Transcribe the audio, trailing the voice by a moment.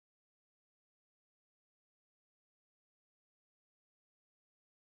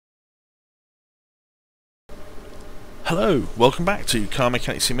Hello, welcome back to Car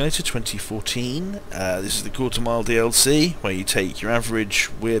Mechanic Simulator 2014. This is the quarter mile DLC where you take your average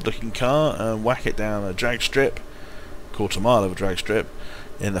weird looking car and whack it down a drag strip, quarter mile of a drag strip,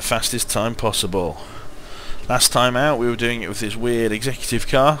 in the fastest time possible. Last time out we were doing it with this weird executive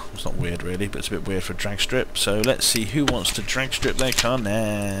car. It's not weird really, but it's a bit weird for a drag strip. So let's see who wants to drag strip their car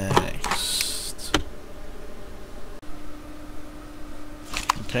next.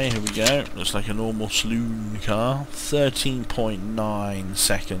 Okay, here we go. Looks like a normal saloon car. 13.9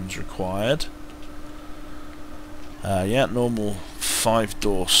 seconds required. Yeah, normal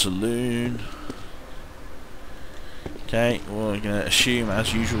 5-door saloon. Okay, well, we're going to assume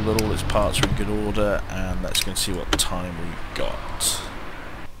as usual that all its parts are in good order, and let's go and see what time we've got.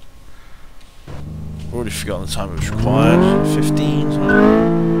 Already forgotten the time it was required. 15.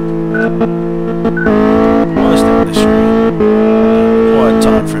 Why is that on this screen? Required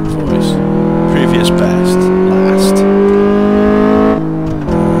time for invoice. Previous best. Last.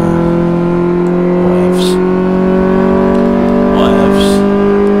 Whatevs.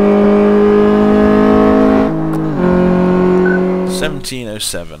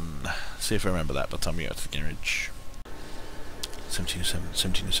 1707. See if I remember that by the time we get to the garage. 1707.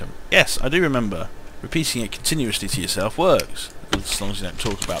 1707. Yes, I do remember. Repeating it continuously to yourself works. As long as you don't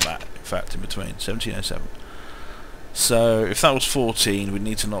talk about that, in fact, in between. 1707. So, if that was 14, we'd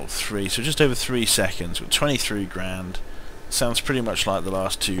need to knock 3. So just over 3 seconds, with 23 grand. Sounds pretty much like the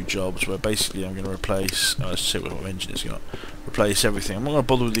last two jobs, where basically I'm going to replace... Oh, let's see what engine it's got. Replace everything. I'm not going to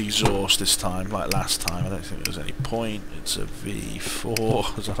bother with the exhaust this time, like last time. I don't think there's any point. It's a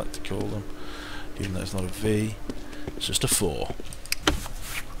V4, as I like to call them. Even though it's not a V. It's just a 4.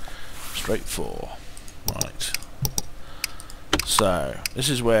 Straight 4. Right. So, this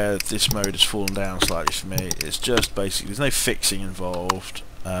is where this mode has fallen down slightly for me. It's just basically, there's no fixing involved.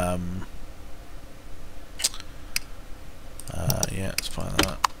 Yeah, let's find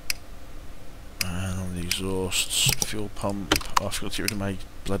that. And on the exhausts, fuel pump. Oh, I forgot to get rid of my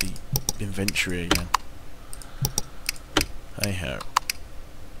bloody inventory again. Hey ho.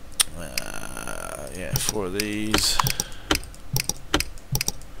 Yeah, 4 of these.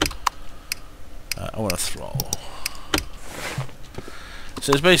 I want a throttle.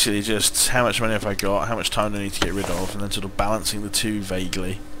 So it's basically just how much money have I got, how much time do I need to get rid of, and then sort of balancing the two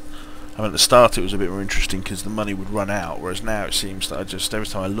vaguely. I mean, at the start it was a bit more interesting because the money would run out, whereas now it seems that every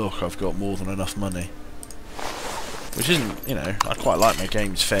time I look I've got more than enough money. Which isn't, you know, I quite like my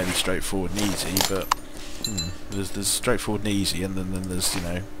games fairly straightforward and easy, but there's straightforward and easy, and then there's, you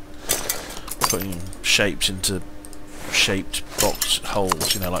know, putting shapes into shaped box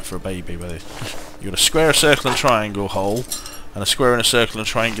holes, you know, like for a baby, where you've got a square, a circle and triangle hole, and a square and a circle and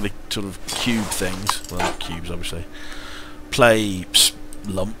triangular sort of cube things, well not cubes obviously, play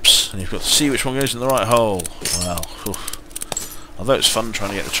lumps, and you've got to see which one goes in the right hole. Well, although it's fun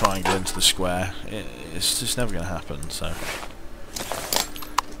trying to get the triangle into the square, it's just never going to happen, so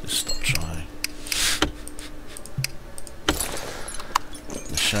just stop trying.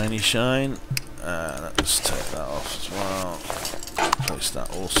 The shiny shine, let's take that off as well. Replace that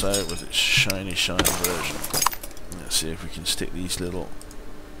also with its shiny shine version. Let's see if we can stick these little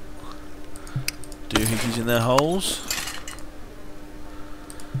doohickeys in their holes.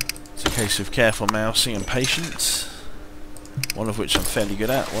 It's a case of careful mousing and patience, one of which I'm fairly good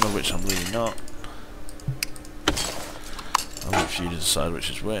at, one of which I'm really not. I'll wait for you to decide which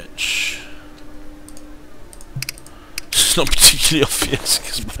is which. It's not particularly obvious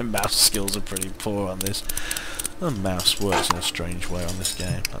because my mouse skills are pretty poor on this. The mouse works in a strange way on this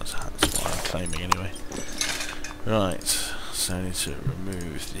game, that's what I'm claiming anyway. Right, so I need to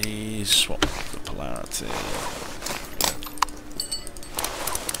remove these, swap the polarity.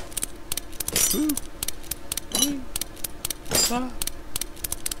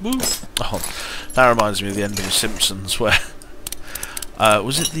 Oh, that reminds me of the end of The Simpsons, where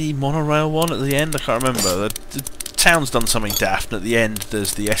was it the monorail one at the end? I can't remember. The town's done something daft, and at the end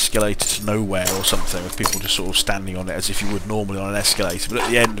there's the escalator to nowhere or something, with people just sort of standing on it as if you would normally on an escalator. But at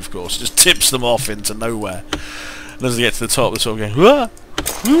the end, of course, it just tips them off into nowhere. And as they get to the top, they're sort of going, "Wah!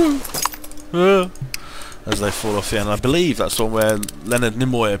 Woo! Wah!" as they fall off the end. I believe that's the one where Leonard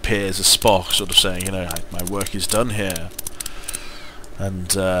Nimoy appears as Spock, sort of saying, you know, my work is done here.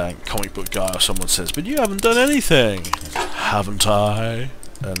 And comic book guy or someone says, but you haven't done anything. Haven't I?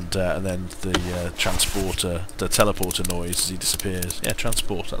 And then the transporter, the teleporter noise as he disappears. Yeah,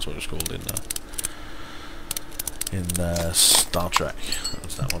 transport, that's what it's called in Star Trek.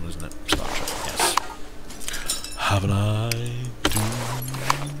 That's that one, isn't it? Star Trek, yes. Haven't I?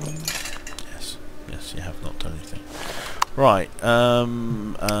 Yes, you have not done anything. Right. Did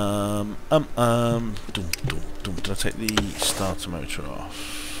I take the starter motor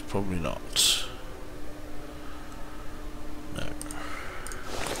off? Probably not. No.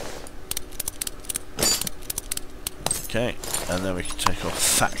 Okay, and then we can take off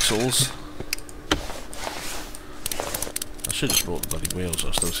Thaxels. I should have just brought the bloody wheels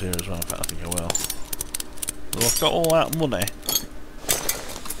whilst I was here as well. In fact, I think I will. Well, I've got all that money.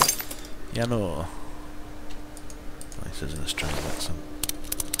 Yeah, no. It says in a strange accent.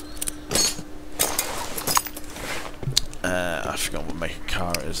 I forgot what make a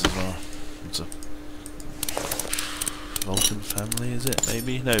car it is as well. It's a Vulcan family, is it?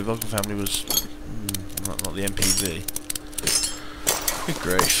 Maybe? No, Vulcan family was not the MPV. Good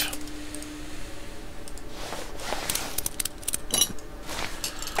grief.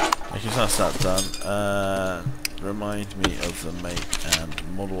 Okay, so that's that done. Remind me of the make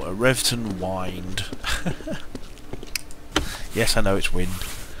and model. A Revton Wind. Yes, I know it's wind.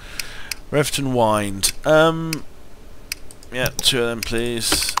 Revton Wind. Yeah, 2 of them,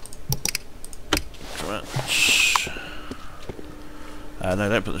 please. Much. No,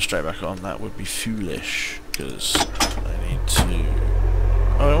 don't put them straight back on. That would be foolish because I need to.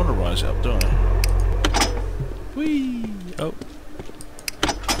 Oh, I want to rise it up, don't I? Whee! Oh.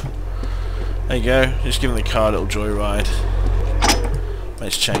 There you go. Just giving the car a little joyride.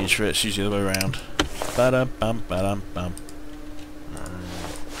 Let's change for it. It's usually the other way around. Ba-dum bum ba-dum bum.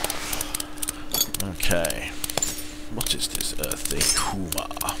 Okay. What is this earthly Kuma?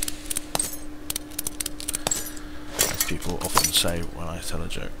 As people often say when I tell a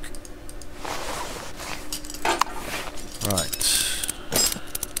joke. Right.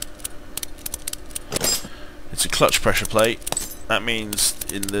 It's a clutch pressure plate. That means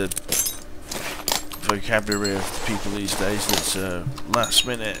in the vocabulary of people these days it's a last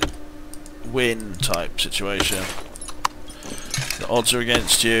minute win type situation. The odds are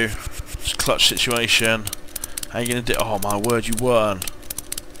against you. It's a clutch situation. How are you going to do? Oh my word, you won.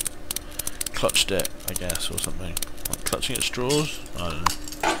 Clutched it, I guess, or something. Like clutching at straws? I don't know.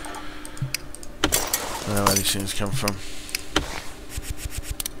 I don't know where these things come from.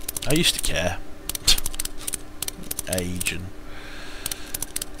 I used to care. Age and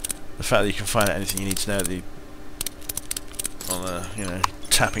the fact that you can find out anything you need to know on you know,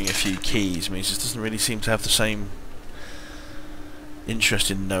 tapping a few keys means it doesn't really seem to have the same interest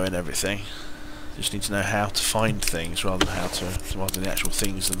in knowing everything. You just need to know how to find things rather than the actual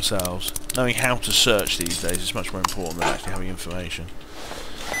things themselves. Knowing how to search these days is much more important than actually having information.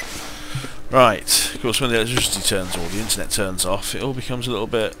 Right, of course when the electricity turns or the internet turns off, it all becomes a little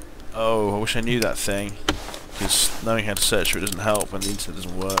bit, oh, I wish I knew that thing, because knowing how to search for it doesn't help when the internet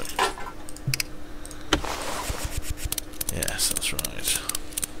doesn't work. Yes, that's right.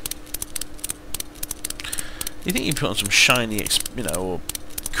 You think you put on some shiny, you know, or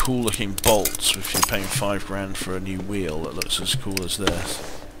cool-looking bolts if you're paying £5 for a new wheel that looks as cool as this?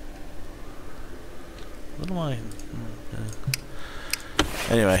 What am I?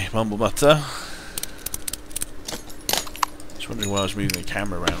 Anyway, mumble butter. Just wondering why I was moving the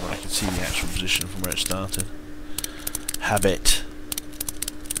camera around when I could see the actual position from where it started. Habit.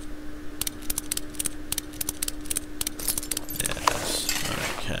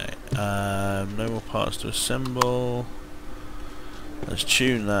 No more parts to assemble. Let's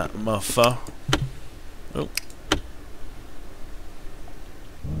tune that muffler. Oh.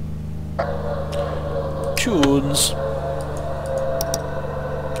 Tunes.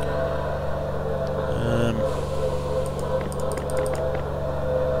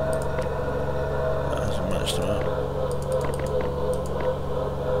 That hasn't matched them up.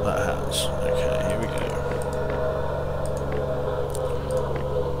 That has. Okay, here we go.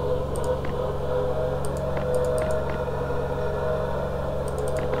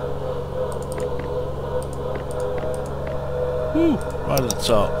 Woo! Right at the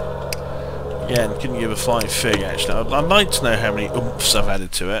top. Again, couldn't give a flying fig actually. I'd like to know how many oomph I've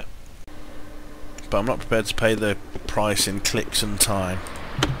added to it. But I'm not prepared to pay the price in clicks and time.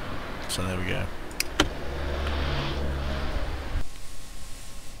 So there we go.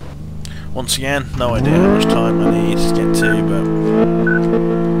 Once again, no idea how much time I need to get to, but it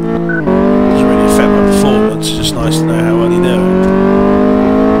doesn't really affect my performance. It's just nice to know how well you're doing.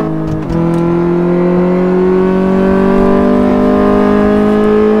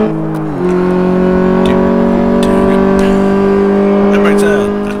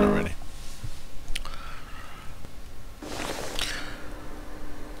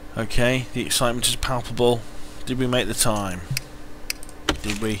 Okay, the excitement is palpable. Did we make the time?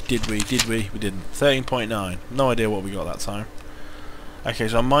 Did we? Did we? Did we? We didn't. 13.9. No idea what we got that time. Okay,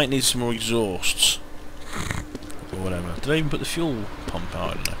 so I might need some more exhausts. Or or whatever. Did I even put the fuel pump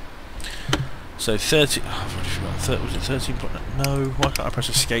out? I don't know. So 30. Oh, I've already forgotten. Was it 13? No. Why can't I press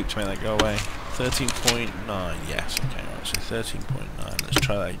escape to make that go away? 13.9. Yes. Okay. Right. So 13.9. Let's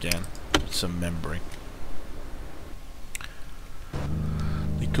try that again. Some remembering.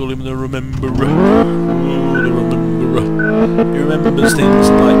 They call him the rememberer. Ooh, the rememberer. He remembers things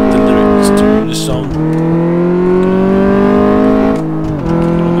like the lyrics to the song. The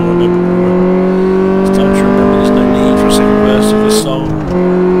rememberer. It's time to remember there's no need for a second verse of this song.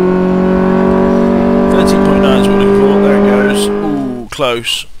 13.9 is what we're looking for. There it goes. Ooh,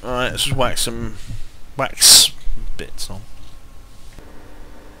 close. Alright, let's just whack some wax bits on.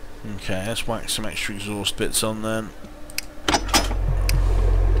 Okay, let's whack some extra exhaust bits on then.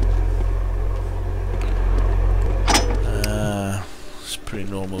 It's pretty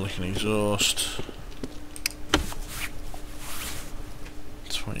normal looking exhaust.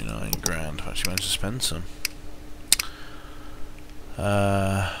 29 grand. I've actually managed to spend some.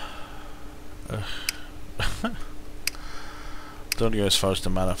 Don't want to go as far as the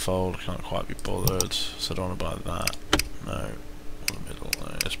manifold. Can't quite be bothered, so I don't want to buy that. No. The middle. No.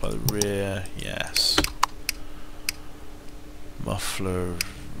 Let's buy the rear. Yes. Muffler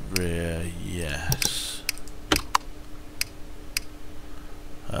rear. Yes.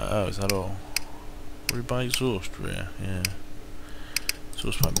 Oh, is that all? What do we buy? Exhaust rear. Yeah.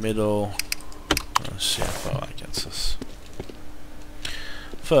 Exhaust pipe middle. Let's see how far that gets us.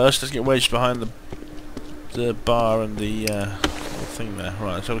 First, let's get wedged behind the bar and the little thing there.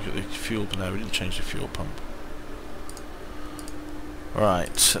 Right, let's have a look at the fuel. But no, we didn't change the fuel pump. Right,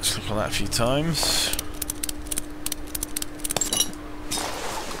 let's click on that a few times.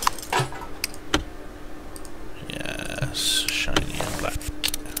 Yes, shiny and black.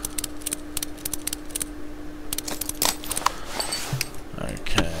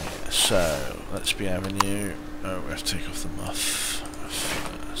 Okay, so let's be Avenue. Oh, we have to take off the muff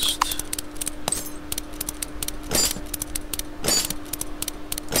first.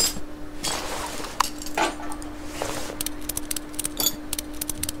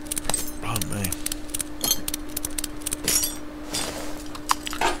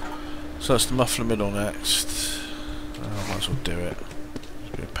 So that's the muffler middle next. I might as well do it. It's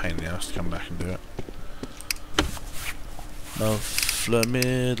a bit of a pain in the ass to come back and do it. Muffler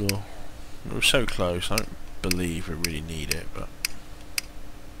middle. We're so close. I don't believe we really need it, but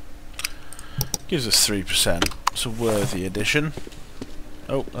gives us 3%. It's a worthy addition.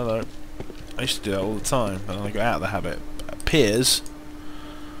 Oh, hello. I used to do that all the time, but then I got out of the habit. It appears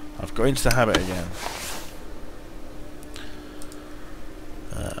I've got into the habit again.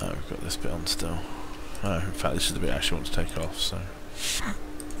 We've got this bit on still. Oh, in fact, this is the bit I actually want to take off, so.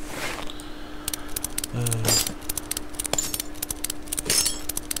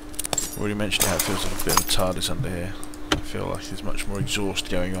 Already mentioned how it feels like a bit of a TARDIS under here. I feel like there's much more exhaust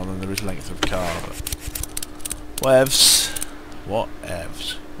going on than there is length of car, but. Whatevs.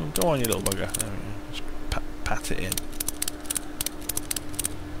 Whatevs. Oh, go on, you little bugger. There we go. Just pat it in.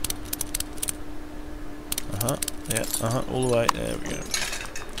 Yeah, all the way. There we go.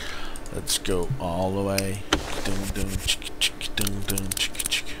 Let's go all the way. Dun, dun, chick, chick, dun, dun, chick,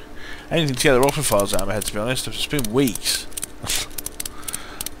 chick. Anything to get the Rockford files out of my head, to be honest. It's been weeks.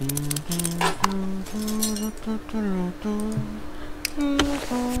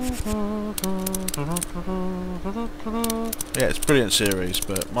 Yeah, it's a brilliant series,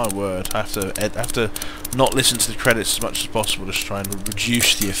 but my word, I have to not listen to the credits as much as possible, just try and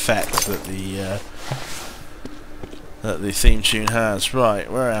reduce the effect that the theme tune has.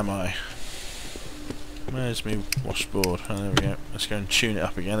 Right, where am I? Where's my washboard? Oh, there we go. Let's go and tune it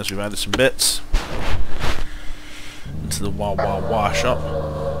up again as we've added some bits into the wah wah wah shop.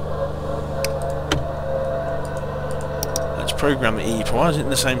 Let's program the E. Why is it in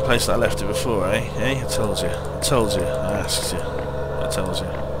the same place that I left it before, eh? Eh? I told you. I told you. I asked you. I told you.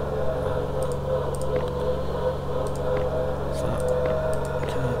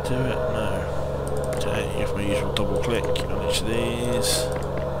 Can I do it? No. Okay, give my usual double click on each of these.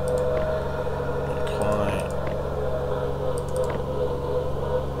 Not quite.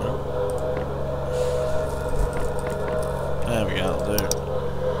 No. There we go, that'll do.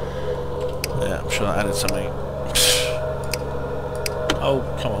 Yeah, I'm sure I added something. Oh,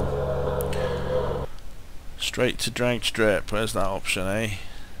 come on. Straight to drag strip. Where's that option, eh?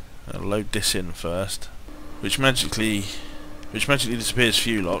 I'll load this in first. Which magically disappears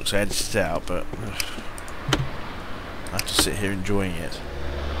fuel lock, so I edited it out, but I have to sit here enjoying it.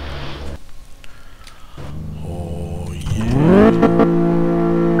 Oh yeah.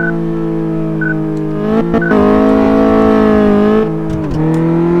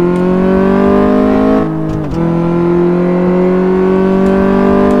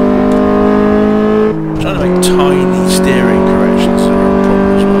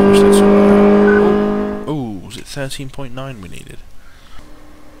 13.9 we needed.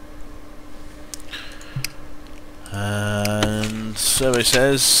 And survey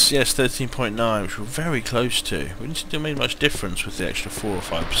says yes, 13.9, which we're very close to. We didn't seem to have made much difference with the extra 4 or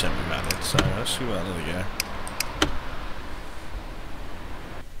 5% we've added, so let's see where that go.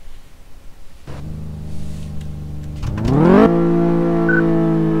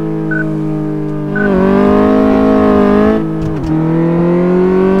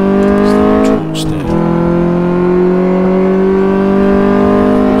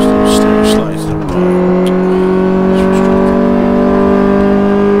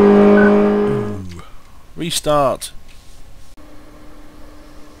 Restart.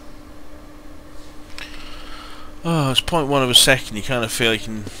 Oh, it's 0.1 of a second. You kind of feel like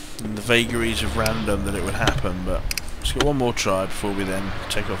in the vagaries of random that it would happen, but let's get one more try before we then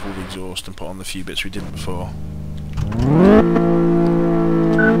take off all the exhaust and put on the few bits we didn't before.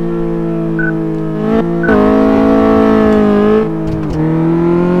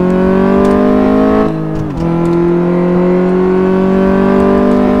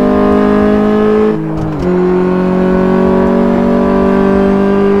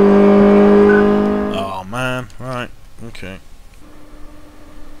 Okay.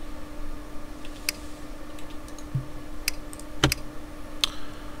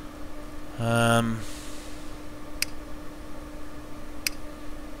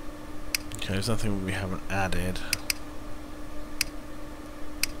 Okay, there's nothing we haven't added.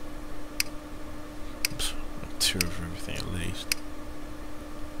 Oops, 2 of everything at least.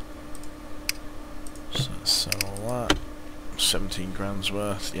 So let's sell all that. 17 grand's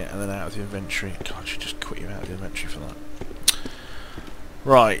worth, yeah, and then out of the inventory. God, I should just quit you out of the inventory for that.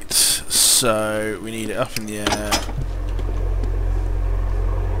 Right, so we need it up in the air.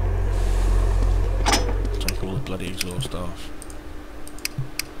 Take all the bloody exhaust off.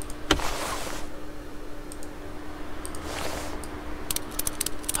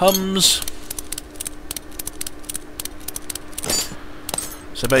 Hums.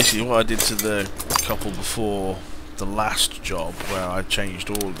 So basically what I did to the couple before the last job, where I changed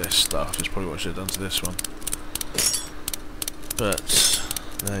all this stuff, is probably what I should have done to this one. But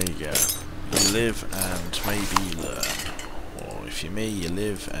there you go. You live and maybe you learn. Or if you're me, you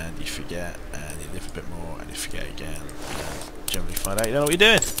live and you forget, and you live a bit more and you forget again, and generally find out you don't know what you're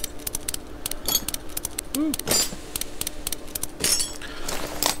doing. Woo.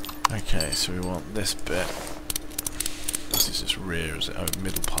 Okay, so we want this bit. This is just rear, is it? Oh,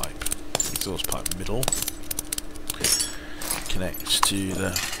 middle pipe. Exhaust pipe middle. Connects to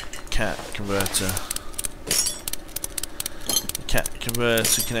the cat converter. The cat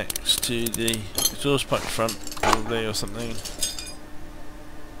converter connects to the exhaust pipe front, probably, or something.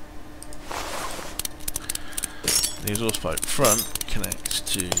 The exhaust pipe front connects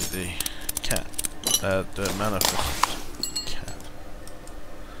to the the manifold. Cat.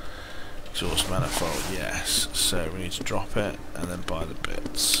 Exhaust manifold, yes. So we need to drop it and then buy the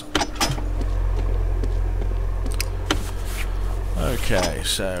bits. Okay,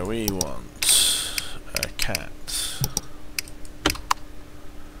 so we want a cat,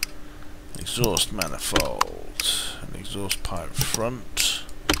 exhaust manifold, an exhaust pipe front,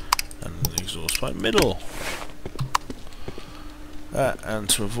 and an exhaust pipe middle. And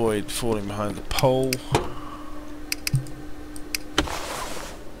to avoid falling behind the pole,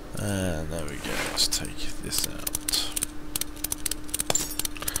 and there we go, let's take this out.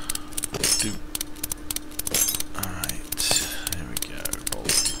 Alright, there we go,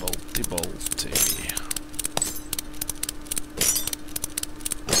 bolty bolty.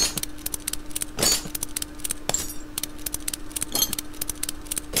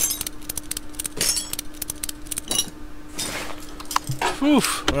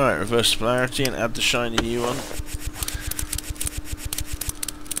 Oof. Right, reverse polarity and add the shiny new one.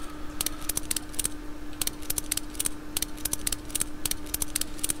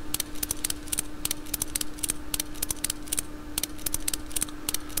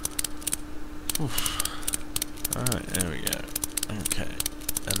 Alright, there we go. Okay,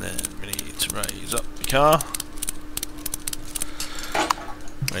 and then we need to raise up the car.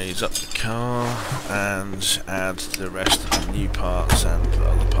 Raise up the car and add the rest of the new parts and the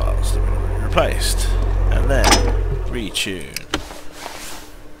other parts that we've already replaced. And then retune.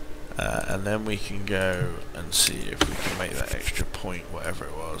 And then we can go and see if we can make that extra point, whatever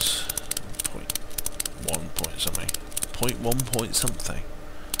it was. 0.1 point something. 0.1 point something.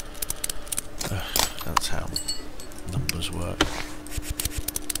 That's how numbers work.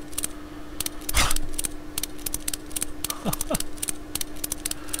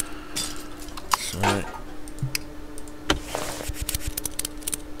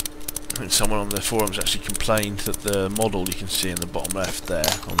 someone on the forums actually complained that the model you can see in the bottom left there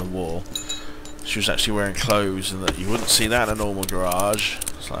on the wall, she was actually wearing clothes and that you wouldn't see that in a normal garage.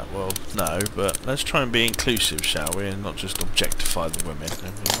 It's like, well, no, but let's try and be inclusive, shall we, and not just objectify the women.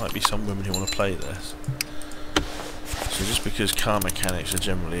 There might be some women who want to play this. So just because car mechanics are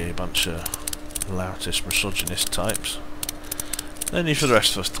generally a bunch of loudest misogynist types, no need for the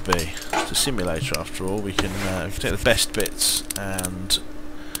rest of us to be. It's a simulator after all. We can take the best bits and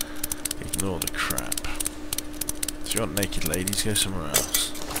ignore the crap. If you want naked ladies, go somewhere else.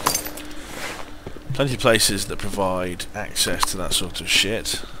 Plenty of places that provide access to that sort of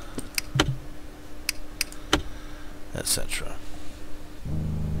shit, etc.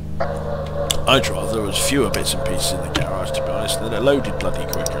 I'd rather there was fewer bits and pieces in the garage, to be honest, and that it loaded bloody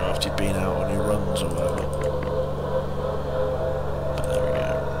quicker after you'd been out on your runs or whatever. But there we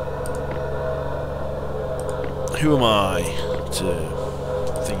go. Who am I to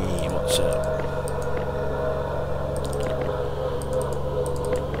thingy what's up?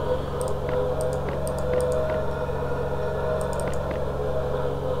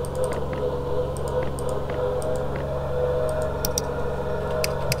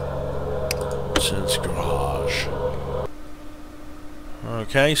 Garage.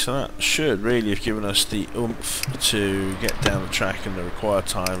 Okay, so that should really have given us the oomph to get down the track in the required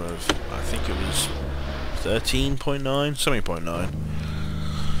time of, I think it was 13.9, something 0.9.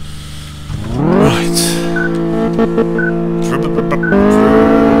 Right.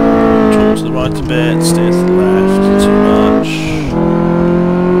 Talk to the right a bit, steer to the left, too much.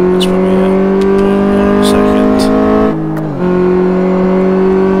 That's probably a 0.1 a second.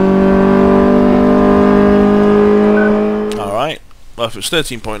 Well, if it's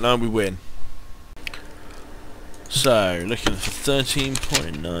 13.9, we win. So, looking for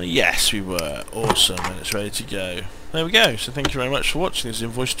 13.9. Yes, we were. Awesome, and it's ready to go. There we go. So, thank you very much for watching. This is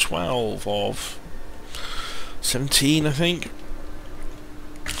invoice 12 of 17, I think.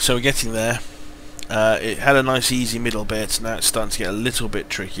 So, we're getting there. It had a nice, easy middle bit. Now it's starting to get a little bit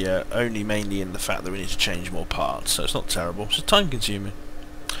trickier, only mainly in the fact that we need to change more parts. So, it's not terrible. It's time-consuming.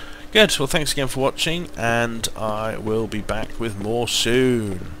 Good, well thanks again for watching, and I will be back with more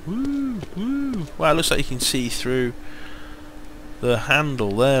soon. Woo, woo. Wow, it looks like you can see through the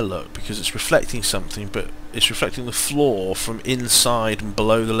handle there, look, because it's reflecting something, but it's reflecting the floor from inside and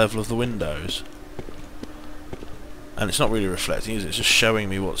below the level of the windows. And it's not really reflecting, is it? It's just showing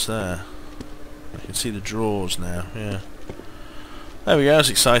me what's there. I can see the drawers now, yeah. There we go, that's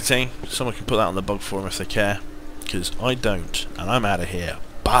exciting. Someone can put that on the bug forum if they care, because I don't, and I'm out of here.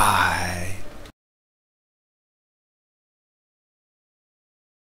 Bye.